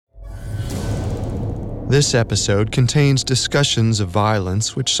This episode contains discussions of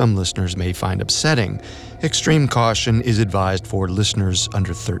violence which some listeners may find upsetting. Extreme caution is advised for listeners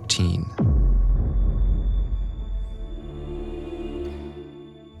under 13.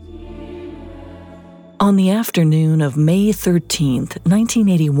 On the afternoon of May 13th,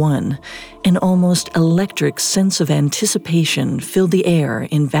 1981, an almost electric sense of anticipation filled the air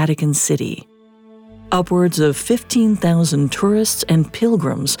in Vatican City. Upwards of 15,000 tourists and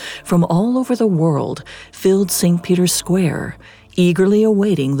pilgrims from all over the world filled St. Peter's Square, eagerly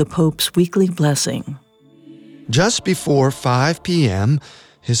awaiting the Pope's weekly blessing. Just before 5 p.m.,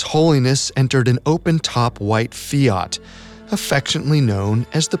 His Holiness entered an open-top white Fiat, affectionately known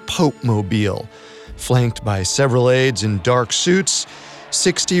as the Pope-mobile. Flanked by several aides in dark suits,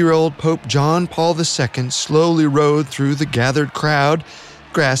 60-year-old Pope John Paul II slowly rode through the gathered crowd,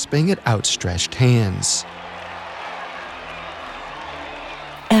 grasping at outstretched hands.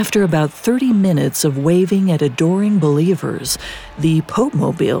 After about 30 minutes of waving at adoring believers, the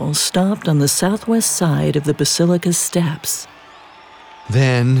Pope-mobile stopped on the southwest side of the Basilica's steps.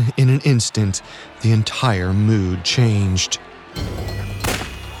 Then, in an instant, the entire mood changed.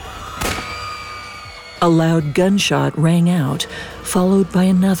 A loud gunshot rang out, followed by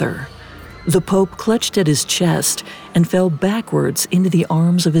another. The Pope clutched at his chest and fell backwards into the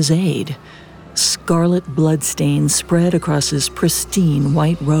arms of his aide. Scarlet bloodstains spread across his pristine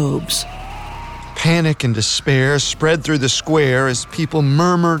white robes. Panic and despair spread through the square as people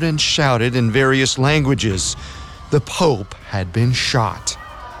murmured and shouted in various languages. The Pope had been shot.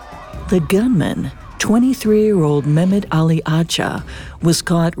 The gunman, 23-year-old Mehmet Ali Acha, was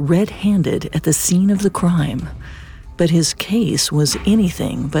caught red-handed at the scene of the crime. But his case was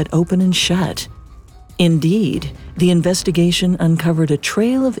anything but open and shut. Indeed, the investigation uncovered a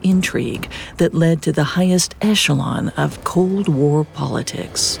trail of intrigue that led to the highest echelon of Cold War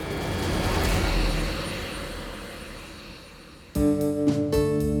politics.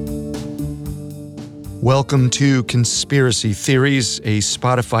 Welcome to Conspiracy Theories, a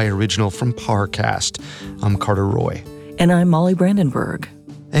Spotify original from Parcast. I'm Carter Roy. And I'm Molly Brandenburg.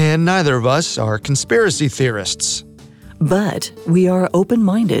 And neither of us are conspiracy theorists. But we are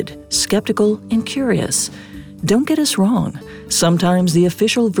open-minded, skeptical, and curious. Don't get us wrong. Sometimes the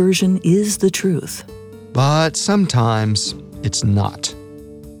official version is the truth. But sometimes it's not.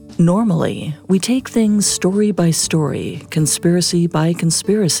 Normally, we take things story by story, conspiracy by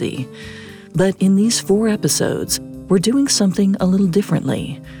conspiracy. But in these 4 episodes, we're doing something a little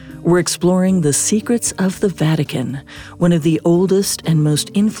differently. We're exploring the secrets of the Vatican, one of the oldest and most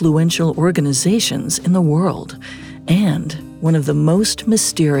influential organizations in the world, and one of the most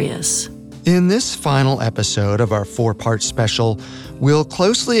mysterious. In this final episode of our 4-part special, we'll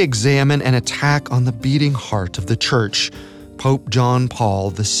closely examine an attack on the beating heart of the Church, Pope John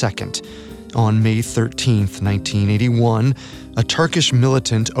Paul II. On May 13, 1981, a Turkish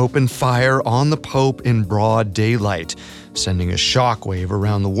militant opened fire on the Pope in broad daylight, sending a shockwave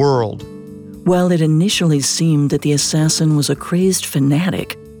around the world. While it initially seemed that the assassin was a crazed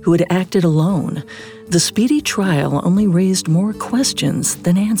fanatic who had acted alone, the speedy trial only raised more questions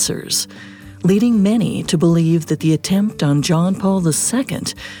than answers, leading many to believe that the attempt on John Paul II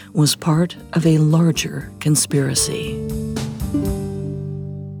was part of a larger conspiracy.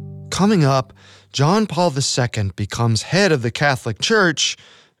 Coming up, John Paul II becomes head of the Catholic Church,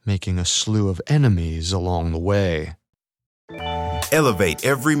 making a slew of enemies along the way. Elevate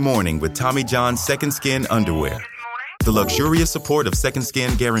every morning with Tommy John's Second Skin underwear. The luxurious support of Second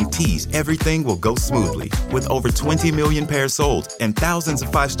Skin guarantees everything will go smoothly. With over 20 million pairs sold and thousands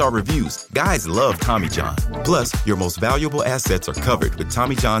of 5-star reviews, guys love Tommy John. Plus, your most valuable assets are covered with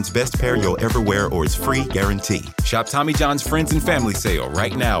Tommy John's best pair you'll ever wear or its free guarantee. Shop Tommy John's Friends and Family Sale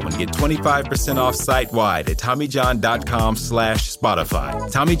right now and get 25% off site-wide at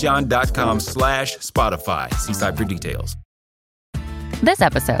TommyJohn.com/Spotify. TommyJohn.com/Spotify. See site for details. This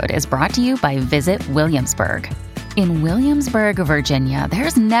episode is brought to you by Visit Williamsburg. In Williamsburg, Virginia,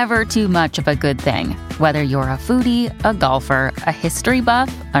 there's never too much of a good thing. Whether you're a foodie, a golfer, a history buff,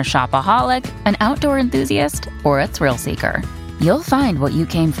 a shopaholic, an outdoor enthusiast, or a thrill seeker, you'll find what you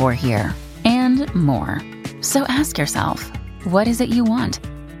came for here and more. So ask yourself, what is it you want?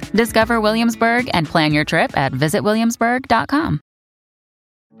 Discover Williamsburg and plan your trip at visitwilliamsburg.com.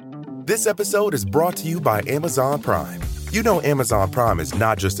 This episode is brought to you by Amazon Prime. You know Amazon Prime is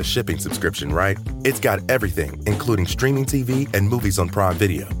not just a shipping subscription, right? It's got everything, including streaming TV and movies on Prime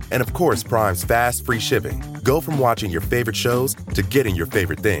Video. And of course, Prime's fast, free shipping. Go from watching your favorite shows to getting your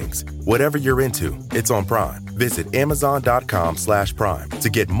favorite things. Whatever you're into, it's on Prime. Visit Amazon.com/Prime to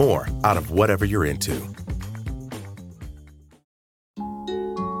get more out of whatever you're into. 'Cause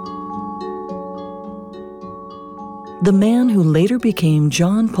The man who later became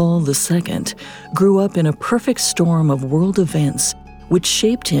John Paul II grew up in a perfect storm of world events which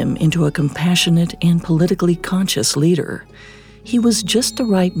shaped him into a compassionate and politically conscious leader. He was just the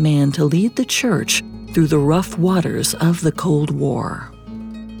right man to lead the church through the rough waters of the Cold War.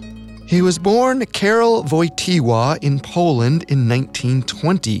 He was born Karol Wojtyła in Poland in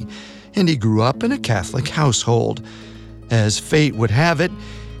 1920, and he grew up in a Catholic household. As fate would have it,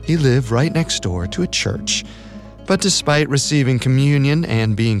 he lived right next door to a church. But despite receiving communion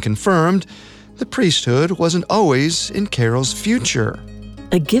and being confirmed, the priesthood wasn't always in Karol's future.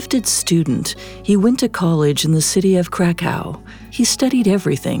 A gifted student, he went to college in the city of Krakow. He studied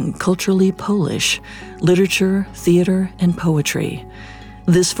everything culturally Polish: literature, theater, and poetry.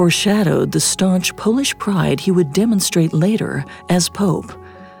 This foreshadowed the staunch Polish pride he would demonstrate later as Pope.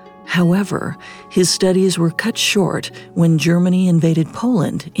 However, his studies were cut short when Germany invaded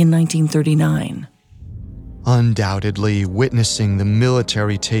Poland in 1939. Undoubtedly, witnessing the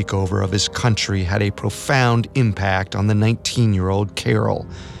military takeover of his country had a profound impact on the 19-year-old Karol.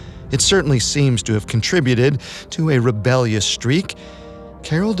 It certainly seems to have contributed to a rebellious streak.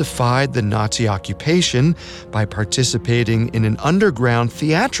 Karol defied the Nazi occupation by participating in an underground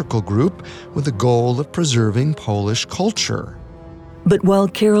theatrical group with the goal of preserving Polish culture. But while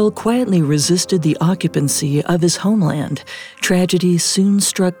Karol quietly resisted the occupancy of his homeland, tragedy soon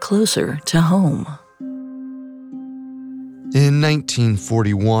struck closer to home. In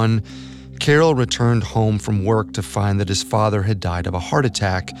 1941, Karol returned home from work to find that his father had died of a heart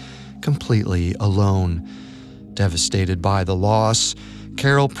attack, completely alone. Devastated by the loss,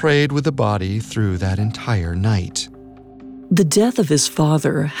 Karol prayed with the body through that entire night. The death of his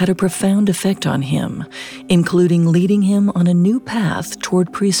father had a profound effect on him, including leading him on a new path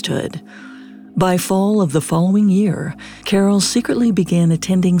toward priesthood. By fall of the following year, Karol secretly began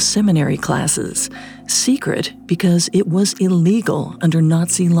attending seminary classes, secret because it was illegal under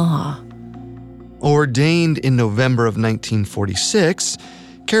Nazi law. Ordained in November of 1946,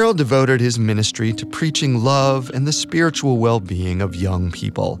 Karol devoted his ministry to preaching love and the spiritual well-being of young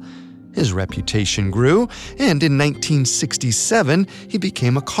people. His reputation grew, and in 1967, he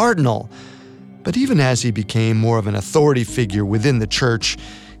became a cardinal. But even as he became more of an authority figure within the church,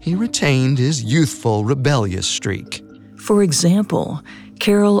 he retained his youthful, rebellious streak. For example,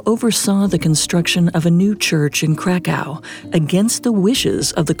 Karol oversaw the construction of a new church in Krakow against the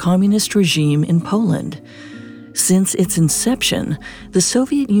wishes of the communist regime in Poland. Since its inception, the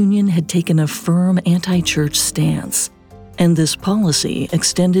Soviet Union had taken a firm anti-church stance, and this policy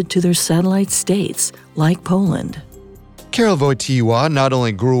extended to their satellite states, like Poland. Karol Wojtyła not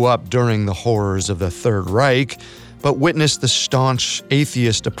only grew up during the horrors of the Third Reich, but witnessed the staunch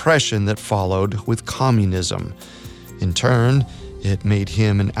atheist oppression that followed with communism. In turn, it made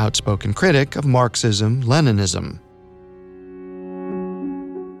him an outspoken critic of Marxism-Leninism.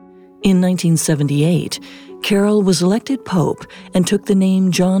 In 1978, Karol was elected Pope and took the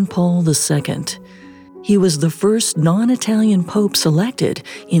name John Paul II. He was the first non-Italian Pope selected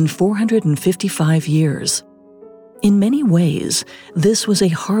in 455 years. In many ways, this was a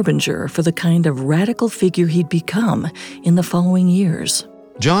harbinger for the kind of radical figure he'd become in the following years.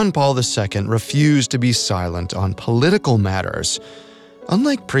 John Paul II refused to be silent on political matters.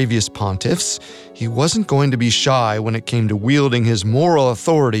 Unlike previous pontiffs, he wasn't going to be shy when it came to wielding his moral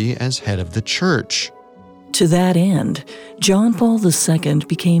authority as head of the church. To that end, John Paul II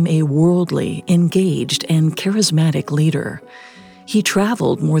became a worldly, engaged, and charismatic leader. He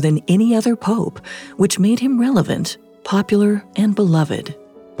traveled more than any other pope, which made him relevant, popular, and beloved.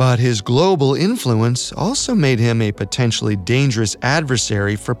 But his global influence also made him a potentially dangerous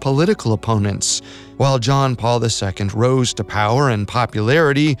adversary for political opponents. While John Paul II rose to power and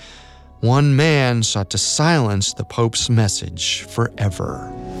popularity, one man sought to silence the Pope's message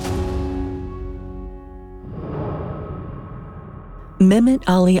forever. Mehmet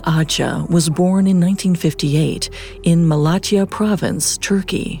Ali Acha was born in 1958 in Malatya Province,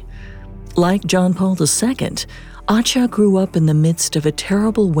 Turkey. Like John Paul II, Acha grew up in the midst of a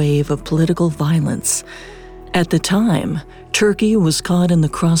terrible wave of political violence. At the time, Turkey was caught in the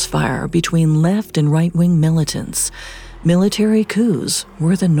crossfire between left and right-wing militants. Military coups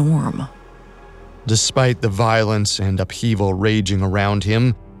were the norm. Despite the violence and upheaval raging around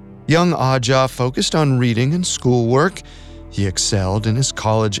him, young Acha focused on reading and schoolwork. He excelled in his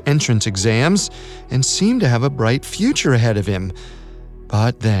college entrance exams and seemed to have a bright future ahead of him.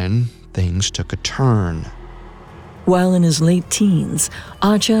 But then, things took a turn. While in his late teens,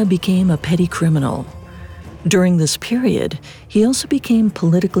 Acha became a petty criminal. During this period, he also became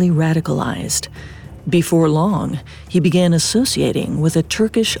politically radicalized. Before long, he began associating with a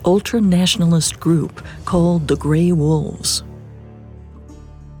Turkish ultra-nationalist group called the Grey Wolves.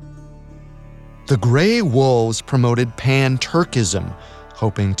 The Grey Wolves promoted pan-Turkism,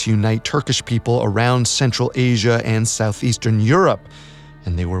 hoping to unite Turkish people around Central Asia and Southeastern Europe,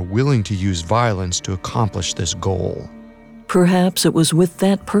 and they were willing to use violence to accomplish this goal. Perhaps it was with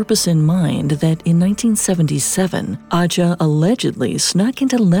that purpose in mind that in 1977, Aja allegedly snuck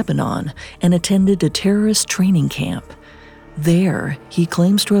into Lebanon and attended a terrorist training camp. There, he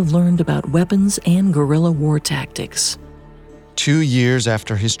claims to have learned about weapons and guerrilla war tactics. 2 years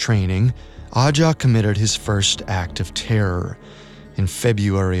after his training, Aja committed his first act of terror. In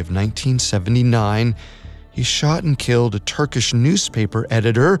February of 1979, he shot and killed a Turkish newspaper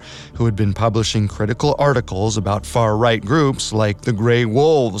editor who had been publishing critical articles about far-right groups like the Grey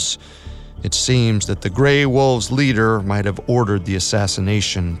Wolves. It seems that the Grey Wolves leader might have ordered the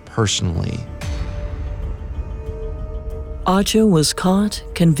assassination personally. Aja was caught,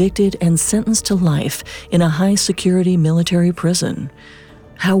 convicted, and sentenced to life in a high-security military prison.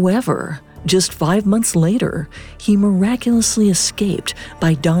 However, just 5 months later, he miraculously escaped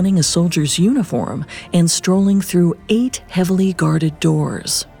by donning a soldier's uniform and strolling through 8 heavily guarded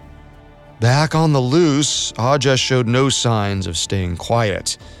doors. Back on the loose, Aja showed no signs of staying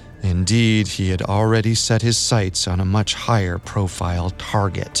quiet. Indeed, he had already set his sights on a much higher profile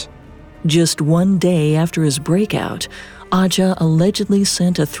target. Just 1 day after his breakout, Aja allegedly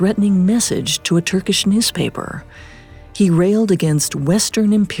sent a threatening message to a Turkish newspaper. He railed against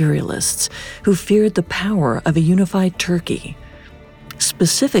Western imperialists who feared the power of a unified Turkey.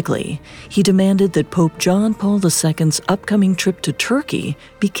 Specifically, he demanded that Pope John Paul II's upcoming trip to Turkey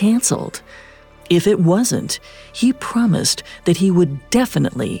be canceled. If it wasn't, he promised that he would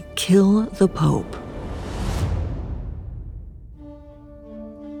definitely kill the Pope.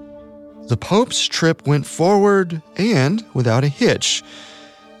 The Pope's trip went forward and without a hitch.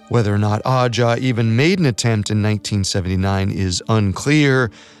 Whether or not Aja even made an attempt in 1979 is unclear,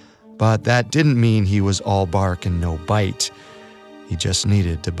 but that didn't mean he was all bark and no bite. He just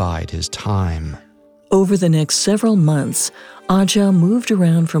needed to bide his time. Over the next several months, Aja moved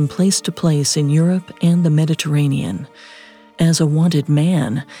around from place to place in Europe and the Mediterranean. As a wanted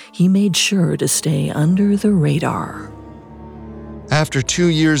man, he made sure to stay under the radar. After 2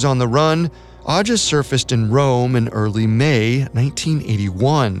 years on the run, Aja surfaced in Rome in early May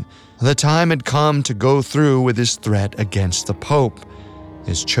 1981. The time had come to go through with his threat against the Pope.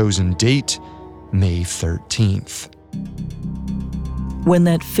 His chosen date, May 13th. When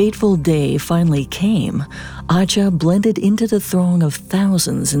that fateful day finally came, Aja blended into the throng of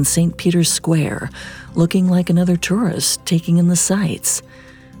thousands in St. Peter's Square, looking like another tourist taking in the sights.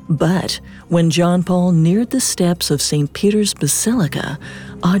 But when John Paul neared the steps of St. Peter's Basilica,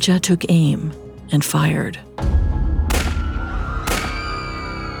 Aja took aim and fired.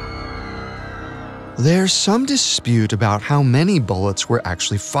 There's some dispute about how many bullets were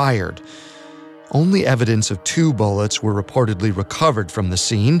actually fired. Only evidence of 2 bullets were reportedly recovered from the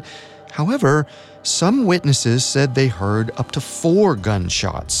scene. However, some witnesses said they heard up to 4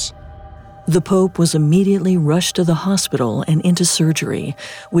 gunshots. The Pope was immediately rushed to the hospital and into surgery,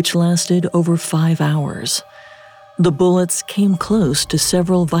 which lasted over 5 hours. The bullets came close to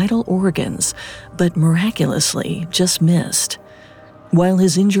several vital organs, but miraculously just missed. While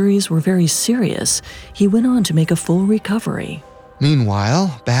his injuries were very serious, he went on to make a full recovery.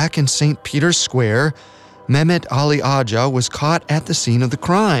 Meanwhile, back in St. Peter's Square, Mehmet Ali Aja was caught at the scene of the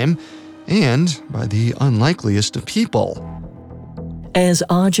crime, and by the unlikeliest of people. As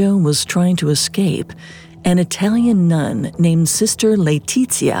Aja was trying to escape, an Italian nun named Sister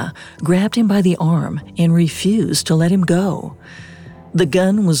Letizia grabbed him by the arm and refused to let him go. The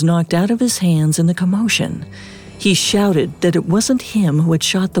gun was knocked out of his hands in the commotion. He shouted that it wasn't him who had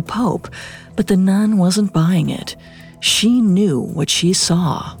shot the Pope, but the nun wasn't buying it. She knew what she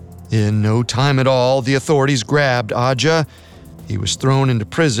saw. In no time at all, the authorities grabbed Aja. He was thrown into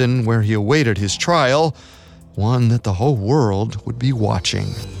prison where he awaited his trial, one that the whole world would be watching.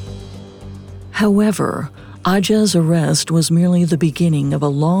 However, Aja's arrest was merely the beginning of a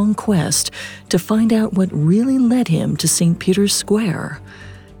long quest to find out what really led him to St. Peter's Square.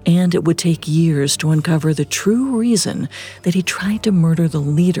 And it would take years to uncover the true reason that he tried to murder the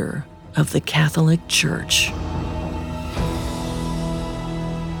leader of the Catholic Church.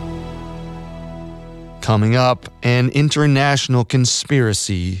 Coming up, an international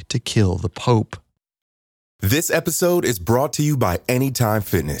conspiracy to kill the Pope. This episode is brought to you by Anytime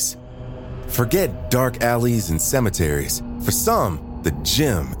Fitness. Forget dark alleys and cemeteries. For some, the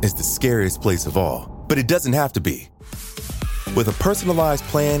gym is the scariest place of all, but it doesn't have to be. With a personalized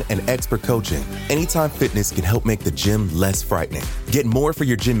plan and expert coaching, Anytime Fitness can help make the gym less frightening. Get more for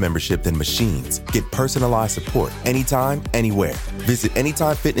your gym membership than machines. Get personalized support anytime, anywhere. Visit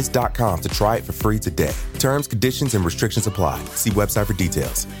AnytimeFitness.com to try it for free today. Terms, conditions, and restrictions apply. See website for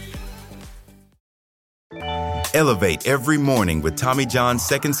details. Elevate every morning with Tommy John's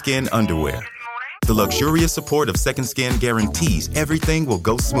Second Skin underwear. The luxurious support of Second Skin guarantees everything will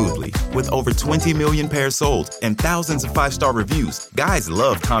go smoothly. With over 20 million pairs sold and thousands of 5-star reviews, guys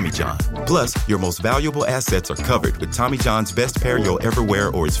love Tommy John. Plus, your most valuable assets are covered with Tommy John's best pair you'll ever wear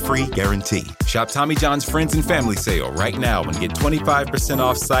or its free guarantee. Shop Tommy John's Friends and Family Sale right now and get 25%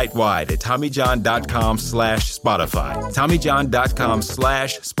 off site-wide at TommyJohn.com/Spotify.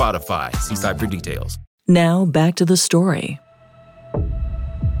 TommyJohn.com/Spotify. See site for details. Now back to the story.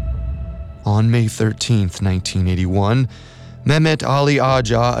 On May 13, 1981, Mehmet Ali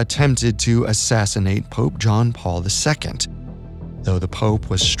Aja attempted to assassinate Pope John Paul II. Though the Pope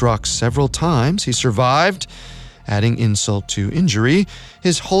was struck several times, he survived. Adding insult to injury,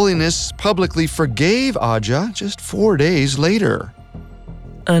 His Holiness publicly forgave Aja just 4 days later.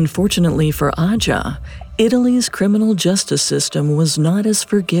 Unfortunately for Aja, Italy's criminal justice system was not as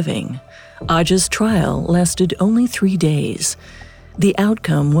forgiving. Aja's trial lasted only 3 days. The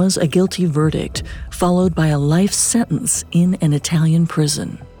outcome was a guilty verdict, followed by a life sentence in an Italian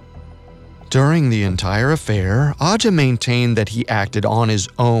prison. During the entire affair, Aja maintained that he acted on his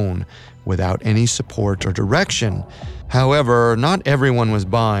own, without any support or direction. However, not everyone was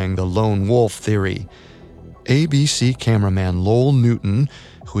buying the lone wolf theory. ABC cameraman Lowell Newton,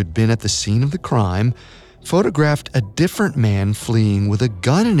 who had been at the scene of the crime, photographed a different man fleeing with a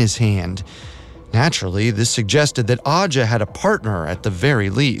gun in his hand. Naturally, this suggested that Aja had a partner at the very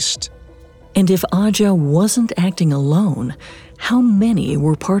least. And if Aja wasn't acting alone, how many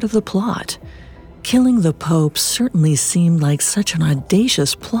were part of the plot? Killing the Pope certainly seemed like such an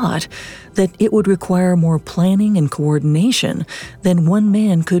audacious plot that it would require more planning and coordination than one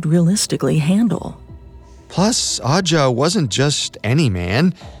man could realistically handle. Plus, Aja wasn't just any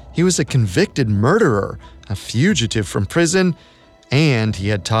man. He was a convicted murderer, a fugitive from prison, and he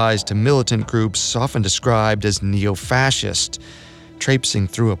had ties to militant groups often described as neo-fascist. Traipsing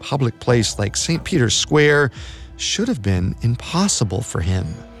through a public place like St. Peter's Square should have been impossible for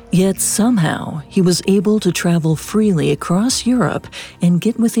him. Yet somehow he was able to travel freely across Europe and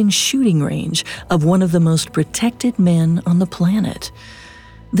get within shooting range of one of the most protected men on the planet.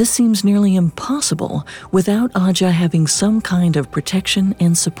 This seems nearly impossible without Aja having some kind of protection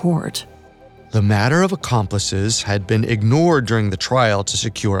and support. The matter of accomplices had been ignored during the trial to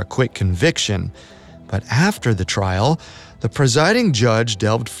secure a quick conviction, but after the trial, the presiding judge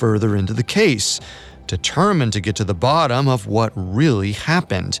delved further into the case, determined to get to the bottom of what really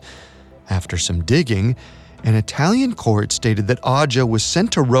happened. After some digging, an Italian court stated that Aja was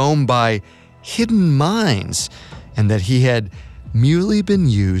sent to Rome by hidden minds and that he had merely been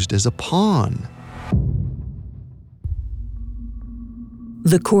used as a pawn.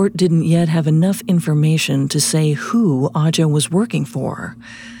 The court didn't yet have enough information to say who Aja was working for,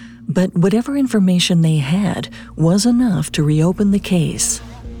 but whatever information they had was enough to reopen the case.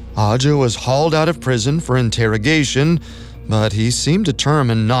 Aja was hauled out of prison for interrogation, but he seemed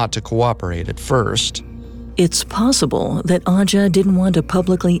determined not to cooperate at first. It's possible that Aja didn't want to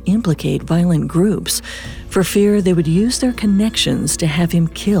publicly implicate violent groups for fear they would use their connections to have him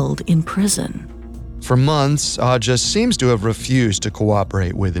killed in prison. For months, Aja seems to have refused to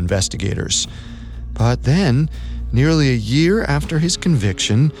cooperate with investigators. But then, nearly a year after his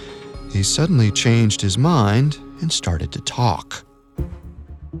conviction, he suddenly changed his mind and started to talk.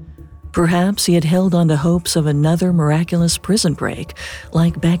 Perhaps he had held on to hopes of another miraculous prison break,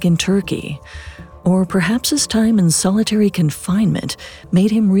 like back in Turkey. Or perhaps his time in solitary confinement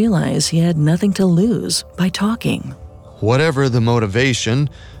made him realize he had nothing to lose by talking. Whatever the motivation,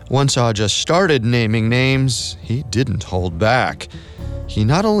 once Aja started naming names, he didn't hold back. He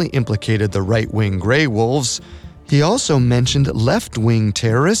not only implicated the right-wing Grey Wolves, he also mentioned left-wing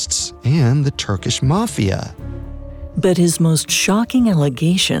terrorists and the Turkish mafia. But his most shocking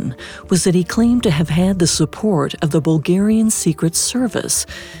allegation was that he claimed to have had the support of the Bulgarian Secret Service,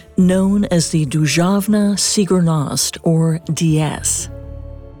 known as the Državna Sigurnost, or DS.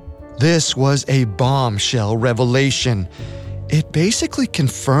 This was a bombshell revelation. It basically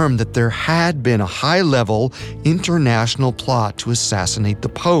confirmed that there had been a high-level international plot to assassinate the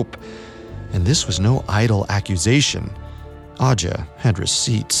Pope. And this was no idle accusation. Aja had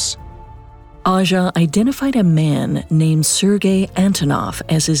receipts. Aja identified a man named Sergei Antonov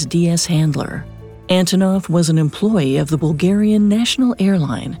as his DS handler. Antonov was an employee of the Bulgarian national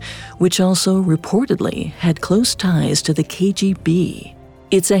airline, which also reportedly had close ties to the KGB.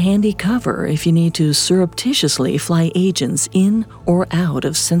 It's a handy cover if you need to surreptitiously fly agents in or out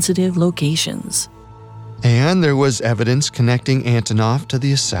of sensitive locations. And there was evidence connecting Antonov to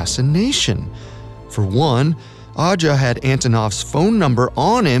the assassination. For one, Aja had Antonov's phone number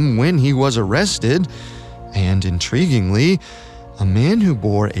on him when he was arrested, and intriguingly, a man who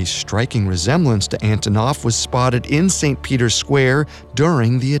bore a striking resemblance to Antonov was spotted in St. Peter's Square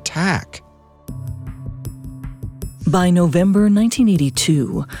during the attack. By November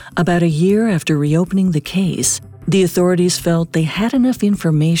 1982, about a year after reopening the case, the authorities felt they had enough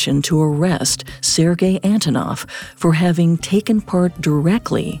information to arrest Sergei Antonov for having taken part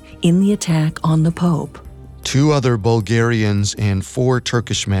directly in the attack on the Pope. 2 other Bulgarians and 4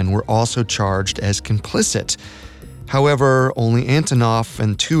 Turkish men were also charged as complicit. However, only Antonov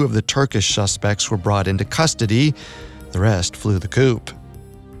and 2 of the Turkish suspects were brought into custody. The rest flew the coop.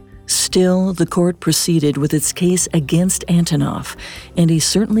 Still, the court proceeded with its case against Antonov, and he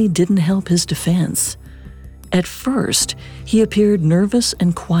certainly didn't help his defense. At first, he appeared nervous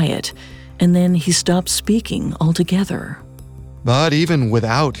and quiet, and then he stopped speaking altogether. But even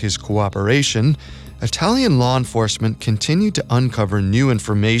without his cooperation, Italian law enforcement continued to uncover new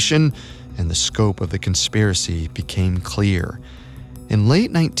information, and the scope of the conspiracy became clear. In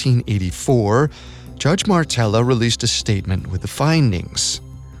late 1984, Judge Martella released a statement with the findings.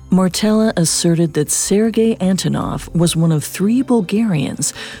 Martella asserted that Sergei Antonov was one of 3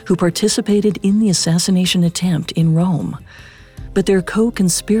 Bulgarians who participated in the assassination attempt in Rome. But their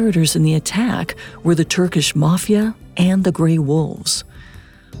co-conspirators in the attack were the Turkish mafia and the Grey Wolves.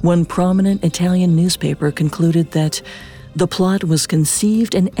 One prominent Italian newspaper concluded that the plot was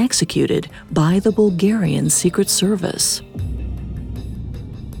conceived and executed by the Bulgarian Secret Service.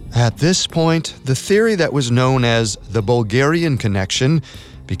 At this point, the theory that was known as the Bulgarian connection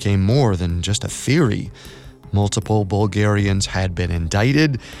became more than just a theory. Multiple Bulgarians had been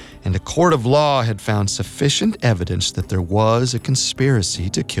indicted, and a court of law had found sufficient evidence that there was a conspiracy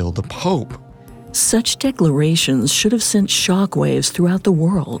to kill the Pope. Such declarations should have sent shockwaves throughout the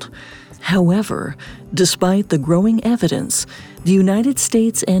world. However, despite the growing evidence, the United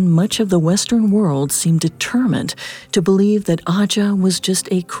States and much of the Western world seemed determined to believe that Aja was just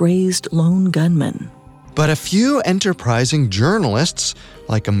a crazed lone gunman. But a few enterprising journalists,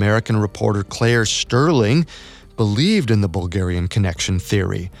 like American reporter Claire Sterling, believed in the Bulgarian connection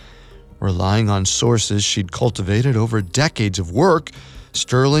theory. Relying on sources she'd cultivated over decades of work,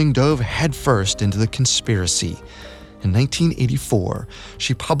 Sterling dove headfirst into the conspiracy. In 1984,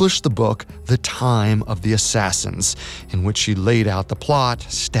 she published the book The Time of the Assassins, in which she laid out the plot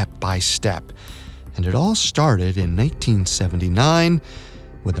step by step. And it all started in 1979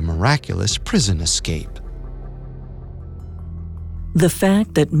 with a miraculous prison escape. The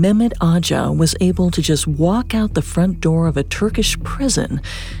fact that Mehmet Aja was able to just walk out the front door of a Turkish prison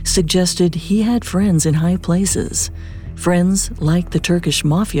suggested he had friends in high places. Friends like the Turkish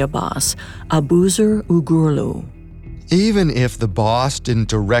mafia boss, Abuzer Uğurlu. Even if the boss didn't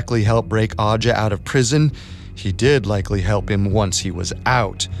directly help break Aja out of prison, he did likely help him once he was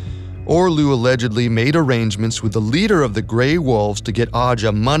out. Uğurlu allegedly made arrangements with the leader of the Grey Wolves to get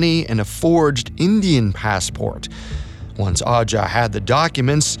Aja money and a forged Indian passport. Once Aja had the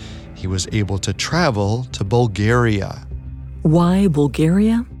documents, he was able to travel to Bulgaria. Why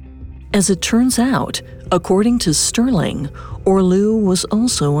Bulgaria? As it turns out, according to Sterling, Uğurlu was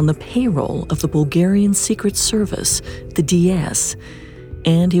also on the payroll of the Bulgarian Secret Service, the DS,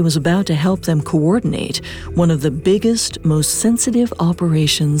 and he was about to help them coordinate one of the biggest, most sensitive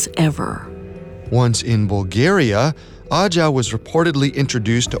operations ever. Once in Bulgaria, Aja was reportedly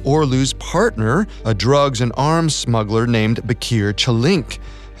introduced to Uğurlu's partner, a drugs and arms smuggler named Bekir Çelik,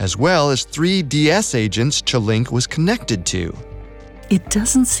 as well as 3 DS agents Çelik was connected to. It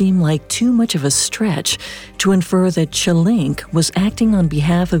doesn't seem like too much of a stretch to infer that Çelik was acting on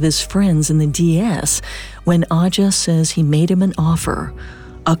behalf of his friends in the DS when Aja says he made him an offer,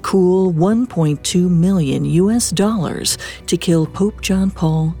 a cool $1.2 million to kill Pope John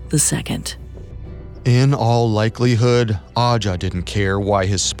Paul II. In all likelihood, Aja didn't care why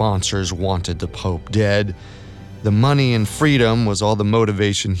his sponsors wanted the Pope dead. The money and freedom was all the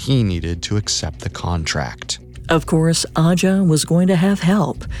motivation he needed to accept the contract. Of course, Aja was going to have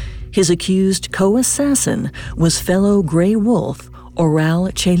help. His accused co-assassin was fellow Grey Wolf, Oral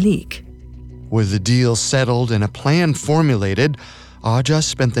Çelik. With the deal settled and a plan formulated, Aja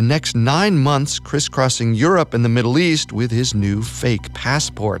spent the next 9 months crisscrossing Europe and the Middle East with his new fake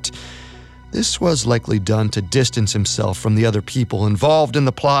passport. This was likely done to distance himself from the other people involved in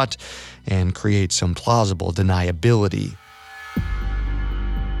the plot and create some plausible deniability.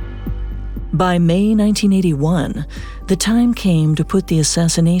 By May 1981, the time came to put the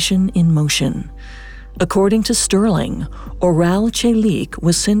assassination in motion. According to Sterling, Oral Celik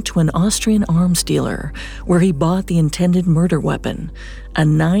was sent to an Austrian arms dealer where he bought the intended murder weapon, a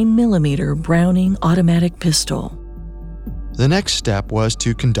 9mm Browning automatic pistol. The next step was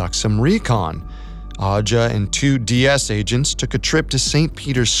to conduct some recon. Aja and 2 DS agents took a trip to St.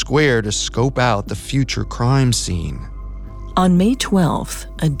 Peter's Square to scope out the future crime scene. On May 12th,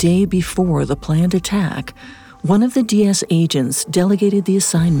 a day before the planned attack, one of the DS agents delegated the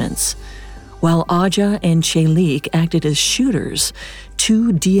assignments. While Aja and Celik acted as shooters,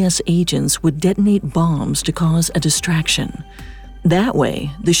 2 DS agents would detonate bombs to cause a distraction. That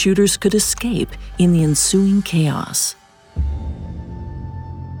way, the shooters could escape in the ensuing chaos.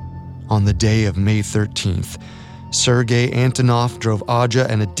 On the day of May 13th, Sergei Antonov drove Aja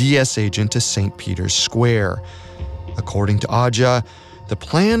and a DS agent to St. Peter's Square. According to Aja, the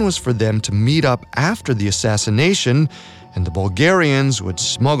plan was for them to meet up after the assassination, and the Bulgarians would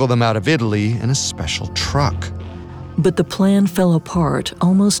smuggle them out of Italy in a special truck. But the plan fell apart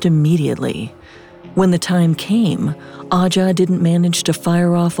almost immediately. When the time came, Aja didn't manage to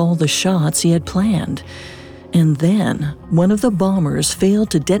fire off all the shots he had planned. And then, one of the bombers failed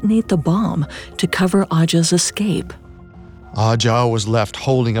to detonate the bomb to cover Aja's escape. Aja was left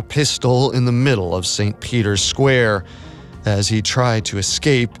holding a pistol in the middle of St. Peter's Square. As he tried to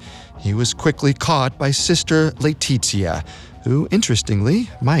escape, he was quickly caught by Sister Letizia, who, interestingly,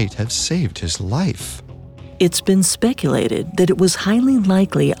 might have saved his life. It's been speculated that it was highly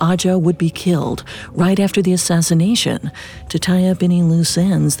likely Aja would be killed right after the assassination to tie up any loose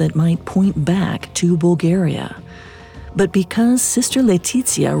ends that might point back to Bulgaria. But because Sister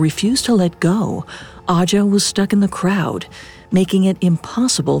Letizia refused to let go, Aja was stuck in the crowd, making it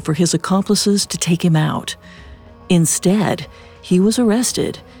impossible for his accomplices to take him out. Instead, he was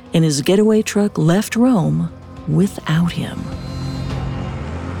arrested and his getaway truck left Rome without him.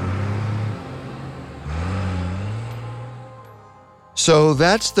 So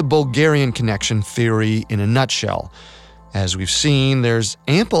that's the Bulgarian connection theory in a nutshell. As we've seen, there's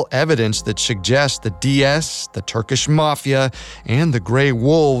ample evidence that suggests the DS, the Turkish mafia, and the Grey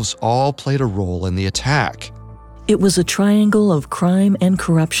Wolves all played a role in the attack. It was a triangle of crime and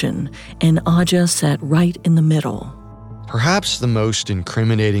corruption, and Aja sat right in the middle. Perhaps the most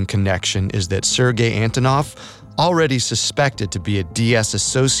incriminating connection is that Sergei Antonov, already suspected to be a DS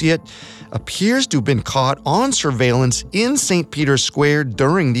associate, appears to have been caught on surveillance in St. Peter's Square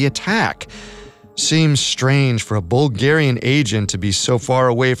during the attack. Seems strange for a Bulgarian agent to be so far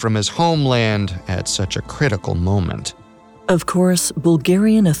away from his homeland at such a critical moment. Of course,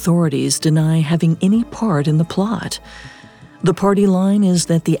 Bulgarian authorities deny having any part in the plot. The party line is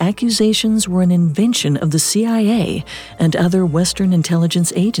that the accusations were an invention of the CIA and other Western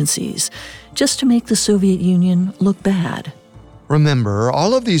intelligence agencies, just to make the Soviet Union look bad. Remember,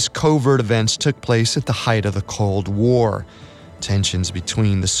 all of these covert events took place at the height of the Cold War. Tensions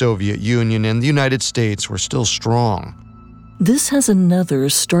between the Soviet Union and the United States were still strong. This has another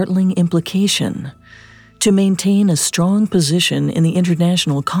startling implication. To maintain a strong position in the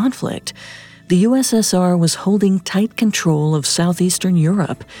international conflict, the USSR was holding tight control of southeastern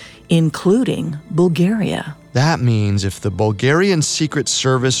Europe, including Bulgaria. That means if the Bulgarian Secret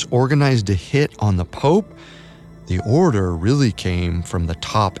Service organized a hit on the Pope, the order really came from the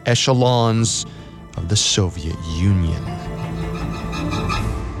top echelons of the Soviet Union.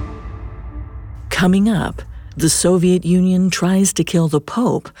 Coming up, the Soviet Union tries to kill the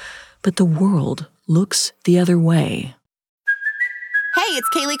Pope, but the world looks the other way. Hey, it's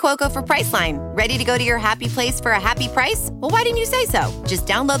Kaylee Cuoco for Priceline. Ready to go to your happy place for a happy price? Well, why didn't you say so? Just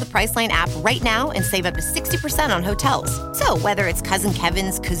download the Priceline app right now and save up to 60% on hotels. So whether it's Cousin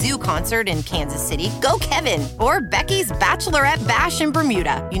Kevin's Kazoo Concert in Kansas City, go Kevin, or Becky's Bachelorette Bash in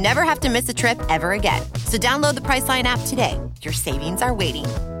Bermuda, you never have to miss a trip ever again. So download the Priceline app today. Your savings are waiting.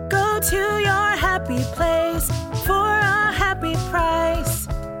 Go to your happy place for a happy price.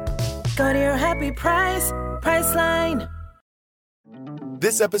 Go to your happy price, Priceline.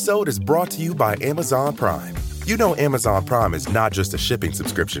 This episode is brought to you by Amazon Prime. You know Amazon Prime is not just a shipping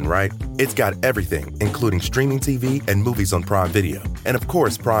subscription, right? It's got everything, including streaming TV and movies on Prime Video. And of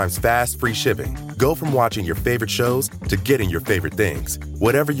course, Prime's fast, free shipping. Go from watching your favorite shows to getting your favorite things.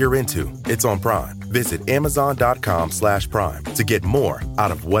 Whatever you're into, it's on Prime. Visit Amazon.com/Prime to get more out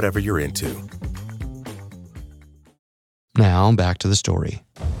of whatever you're into. Now, back to the story.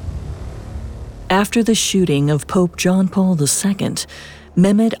 After the shooting of Pope John Paul II,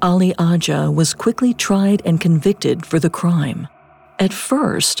 Mehmet Ali Aja was quickly tried and convicted for the crime. At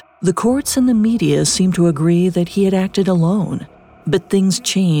first, the courts and the media seemed to agree that he had acted alone, but things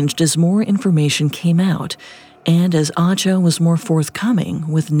changed as more information came out, and as Aja was more forthcoming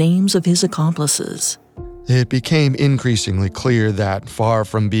with names of his accomplices. It became increasingly clear that, far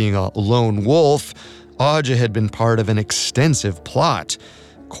from being a lone wolf, Aja had been part of an extensive plot,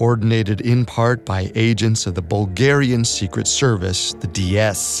 coordinated in part by agents of the Bulgarian Secret Service, the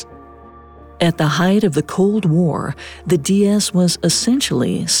DS. At the height of the Cold War, the DS was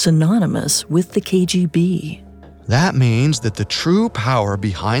essentially synonymous with the KGB. That means that the true power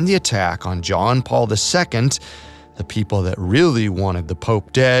behind the attack on John Paul II, the people that really wanted the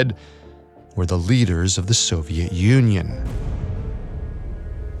Pope dead, were the leaders of the Soviet Union.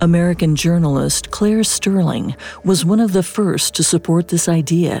 American journalist Claire Sterling was one of the first to support this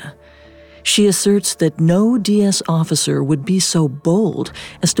idea. She asserts that no DS officer would be so bold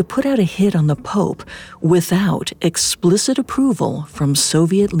as to put out a hit on the Pope without explicit approval from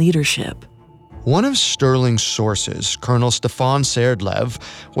Soviet leadership. One of Sterling's sources, Colonel Stefan Serdlev,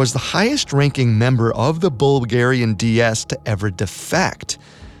 was the highest-ranking member of the Bulgarian DS to ever defect.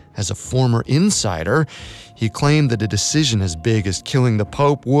 As a former insider, he claimed that a decision as big as killing the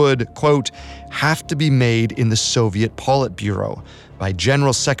Pope would, quote, have to be made in the Soviet Politburo by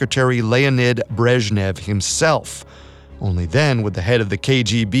General Secretary Leonid Brezhnev himself. Only then would the head of the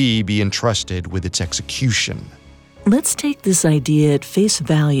KGB be entrusted with its execution. Let's take this idea at face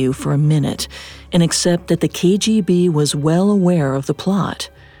value for a minute and accept that the KGB was well aware of the plot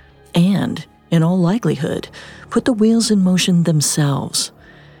and, in all likelihood, put the wheels in motion themselves.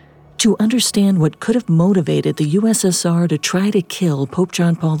 To understand what could have motivated the USSR to try to kill Pope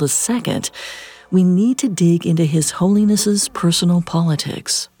John Paul II, we need to dig into His Holiness's personal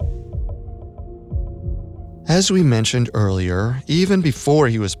politics. As we mentioned earlier, even before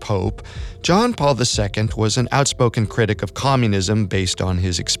he was Pope, John Paul II was an outspoken critic of communism based on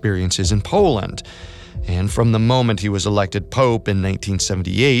his experiences in Poland. And from the moment he was elected Pope in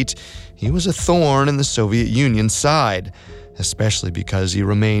 1978, he was a thorn in the Soviet Union's side, especially because he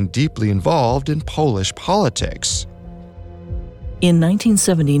remained deeply involved in Polish politics. In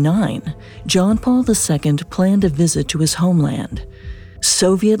 1979, John Paul II planned a visit to his homeland.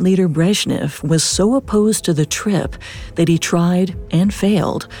 Soviet leader Brezhnev was so opposed to the trip that he tried, and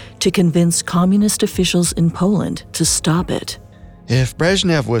failed, to convince communist officials in Poland to stop it. If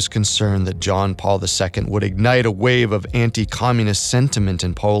Brezhnev was concerned that John Paul II would ignite a wave of anti-communist sentiment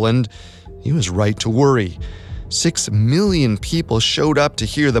in Poland, he was right to worry. 6 million people showed up to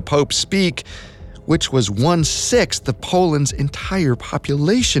hear the Pope speak, which was 1/6 of Poland's entire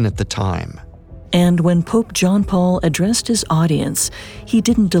population at the time. And when Pope John Paul addressed his audience, he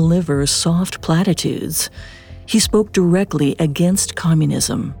didn't deliver soft platitudes. He spoke directly against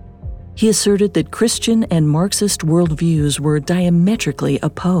communism. He asserted that Christian and Marxist worldviews were diametrically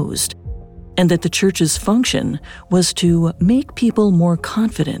opposed, and that the Church's function was to make people more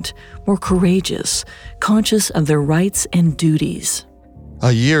confident, more courageous, conscious of their rights and duties.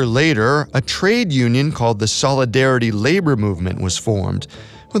 A year later, a trade union called the Solidarity Labor Movement was formed,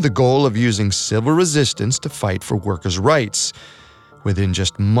 with the goal of using civil resistance to fight for workers' rights. Within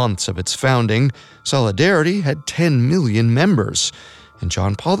just months of its founding, Solidarity had 10 million members, and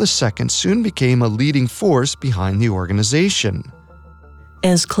John Paul II soon became a leading force behind the organization.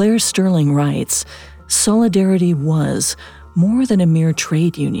 As Claire Sterling writes, Solidarity was more than a mere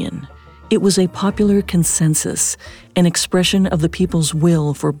trade union. It was a popular consensus, an expression of the people's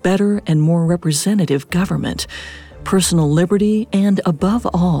will for better and more representative government, personal liberty, and above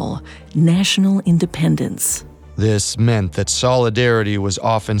all, national independence. This meant that Solidarity was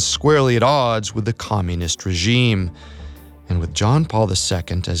often squarely at odds with the communist regime. And with John Paul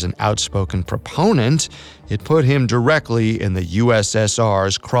II as an outspoken proponent, it put him directly in the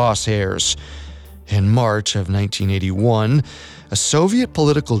USSR's crosshairs. In March of 1981, a Soviet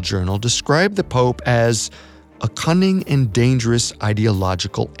political journal described the Pope as a cunning and dangerous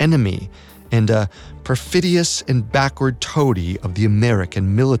ideological enemy and a perfidious and backward toady of the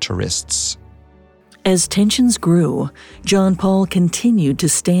American militarists. As tensions grew, John Paul continued to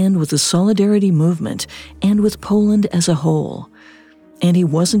stand with the Solidarity movement and with Poland as a whole. And he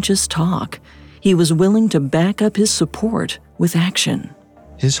wasn't just talk. He was willing to back up his support with action.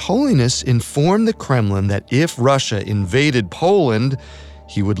 His Holiness informed the Kremlin that if Russia invaded Poland,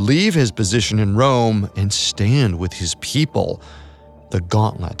 he would leave his position in Rome and stand with his people. The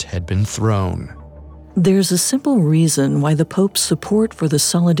gauntlet had been thrown. There's a simple reason why the Pope's support for the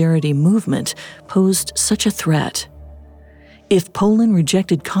Solidarity movement posed such a threat. If Poland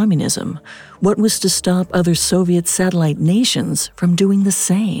rejected communism, what was to stop other Soviet satellite nations from doing the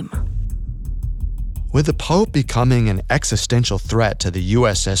same? With the Pope becoming an existential threat to the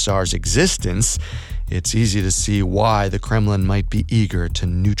USSR's existence, it's easy to see why the Kremlin might be eager to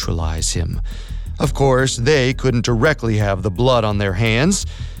neutralize him. Of course, they couldn't directly have the blood on their hands.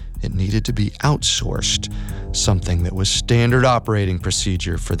 It needed to be outsourced, something that was standard operating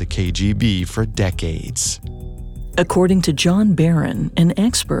procedure for the KGB for decades. According to John Barron, an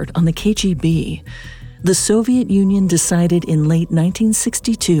expert on the KGB, the Soviet Union decided in late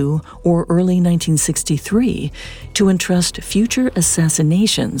 1962 or early 1963 to entrust future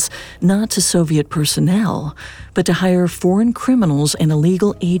assassinations not to Soviet personnel, but to hire foreign criminals and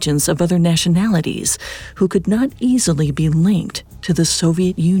illegal agents of other nationalities who could not easily be linked to the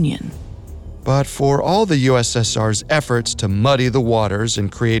Soviet Union. But for all the USSR's efforts to muddy the waters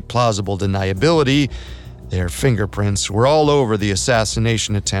and create plausible deniability, their fingerprints were all over the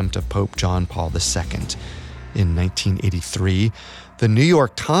assassination attempt of Pope John Paul II. In 1983, the New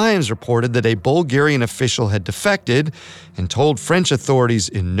York Times reported that a Bulgarian official had defected and told French authorities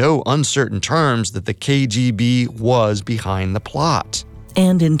in no uncertain terms that the KGB was behind the plot.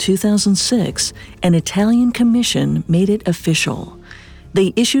 And in 2006, an Italian commission made it official.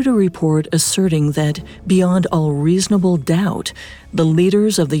 They issued a report asserting that, beyond all reasonable doubt, the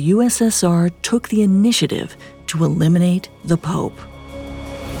leaders of the USSR took the initiative to eliminate the Pope.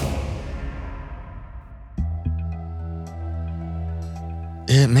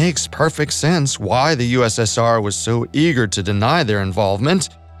 It makes perfect sense why the USSR was so eager to deny their involvement.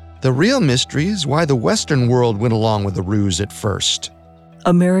 The real mystery is why the Western world went along with the ruse at first.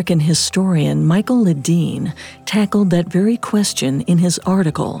 American historian Michael Ledeen tackled that very question in his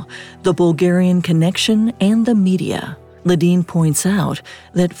article, The Bulgarian Connection and the Media. Ledeen points out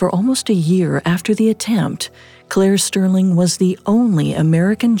that for almost a year after the attempt, Claire Sterling was the only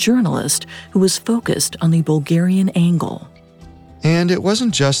American journalist who was focused on the Bulgarian angle. And it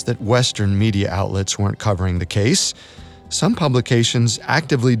wasn't just that Western media outlets weren't covering the case. Some publications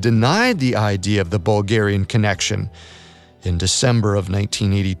actively denied the idea of the Bulgarian connection. In December of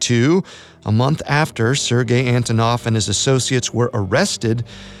 1982, a month after Sergei Antonov and his associates were arrested,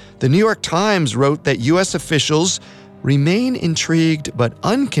 the New York Times wrote that U.S. officials remain intrigued but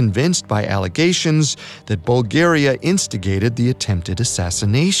unconvinced by allegations that Bulgaria instigated the attempted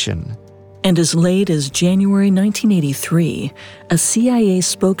assassination. And as late as January 1983, a CIA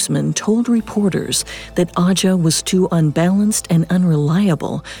spokesman told reporters that Aja was too unbalanced and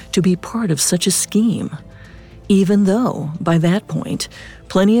unreliable to be part of such a scheme, even though, by that point,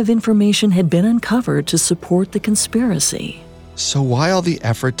 plenty of information had been uncovered to support the conspiracy. So why all the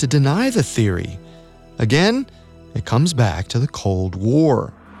effort to deny the theory? Again, it comes back to the Cold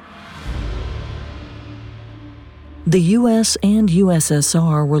War. The U.S. and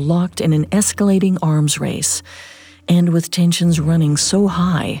USSR were locked in an escalating arms race, and with tensions running so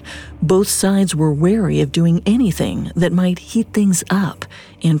high, both sides were wary of doing anything that might heat things up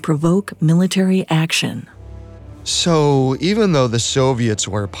and provoke military action. So even though the Soviets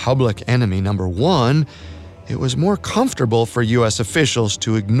were public enemy number one, it was more comfortable for U.S. officials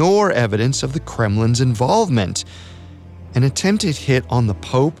to ignore evidence of the Kremlin's involvement. An attempted hit on the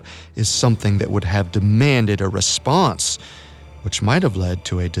Pope is something that would have demanded a response, which might have led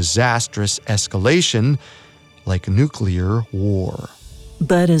to a disastrous escalation like nuclear war.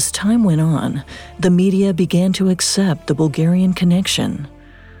 But as time went on, the media began to accept the Bulgarian connection.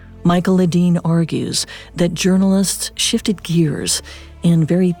 Michael Ledeen argues that journalists shifted gears and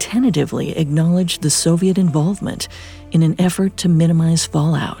very tentatively acknowledged the Soviet involvement in an effort to minimize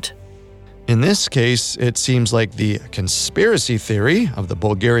fallout. In this case, it seems like the conspiracy theory of the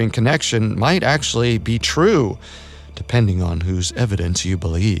Bulgarian connection might actually be true, depending on whose evidence you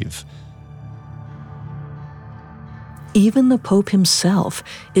believe. Even the Pope himself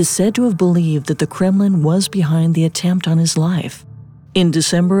is said to have believed that the Kremlin was behind the attempt on his life. In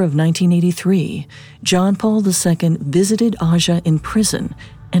December of 1983, John Paul II visited Aja in prison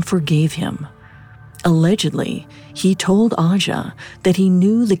and forgave him. Allegedly, he told Aja that he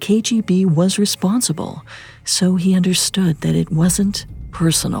knew the KGB was responsible, so he understood that it wasn't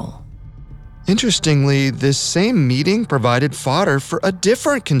personal. Interestingly, this same meeting provided fodder for a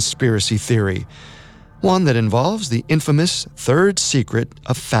different conspiracy theory, one that involves the infamous Third Secret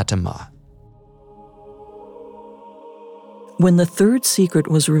of Fatima. When the Third Secret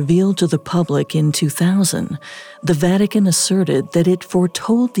was revealed to the public in 2000, the Vatican asserted that it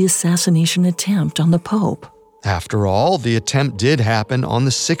foretold the assassination attempt on the Pope. After all, the attempt did happen on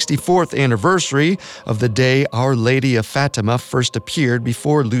the 64th anniversary of the day Our Lady of Fatima first appeared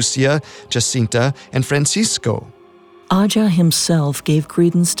before Lucia, Jacinta, and Francisco. Aja himself gave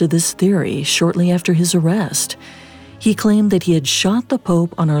credence to this theory shortly after his arrest. He claimed that he had shot the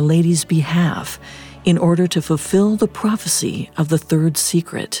Pope on Our Lady's behalf in order to fulfill the prophecy of the third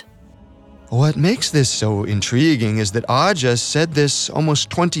secret. What makes this so intriguing is that Aja said this almost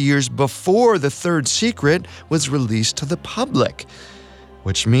 20 years before the third secret was released to the public,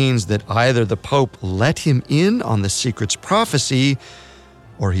 which means that either the Pope let him in on the secret's prophecy,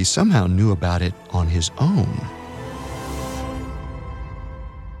 or he somehow knew about it on his own.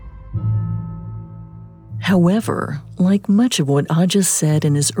 However, like much of what Aja said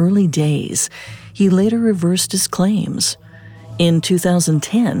in his early days, he later reversed his claims. In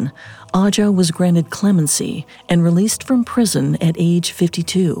 2010, Aja was granted clemency and released from prison at age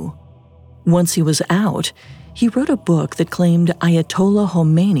 52. Once he was out, he wrote a book that claimed Ayatollah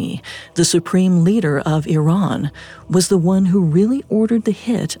Khomeini, the supreme leader of Iran, was the one who really ordered the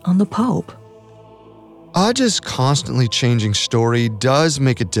hit on the Pope. Aja's constantly changing story does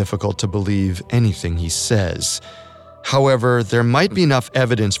make it difficult to believe anything he says. However, there might be enough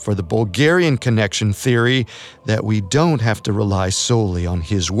evidence for the Bulgarian connection theory that we don't have to rely solely on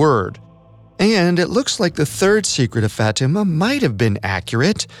his word. And it looks like the third secret of Fatima might have been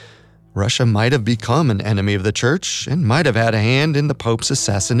accurate. Russia might have become an enemy of the Church and might have had a hand in the Pope's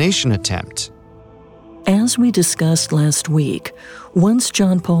assassination attempt. As we discussed last week, once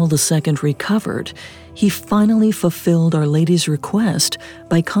John Paul II recovered, he finally fulfilled Our Lady's request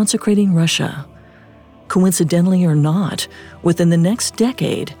by consecrating Russia. Coincidentally or not, within the next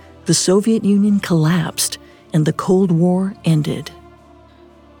decade, the Soviet Union collapsed and the Cold War ended.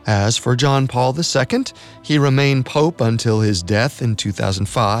 As for John Paul II, he remained Pope until his death in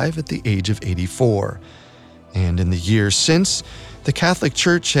 2005 at the age of 84. And in the years since, the Catholic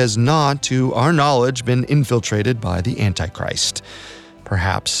Church has not, to our knowledge, been infiltrated by the Antichrist.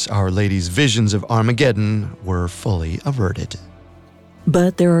 Perhaps Our Lady's visions of Armageddon were fully averted.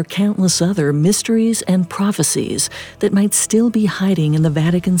 But there are countless other mysteries and prophecies that might still be hiding in the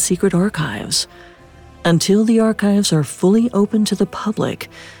Vatican's secret archives. Until the archives are fully open to the public,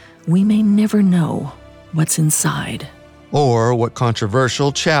 we may never know what's inside. Or what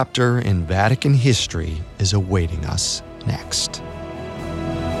controversial chapter in Vatican history is awaiting us next.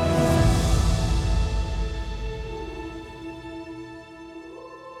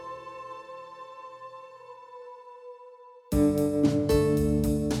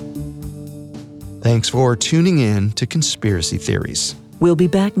 Thanks for tuning in to Conspiracy Theories. We'll be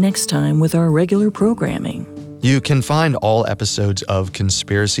back next time with our regular programming. You can find all episodes of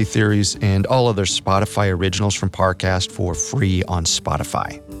Conspiracy Theories and all other Spotify originals from Parcast for free on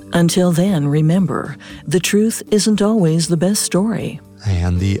Spotify. Until then, remember, the truth isn't always the best story.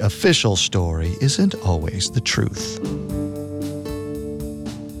 And the official story isn't always the truth.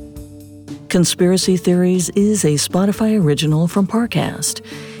 Conspiracy Theories is a Spotify original from Parcast.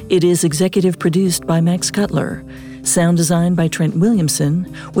 It is executive produced by Max Cutler, sound designed by Trent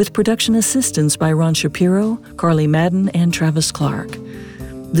Williamson, with production assistance by Ron Shapiro, Carly Madden, and Travis Clark.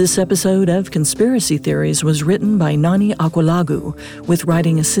 This episode of Conspiracy Theories was written by Nani Aqualagu, with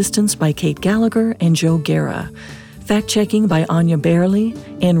writing assistance by Kate Gallagher and Joe Guerra, fact-checking by Anya Bailey,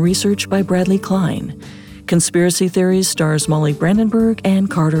 and research by Bradley Klein. Conspiracy Theories stars Molly Brandenburg and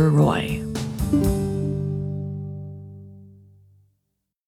Carter Roy.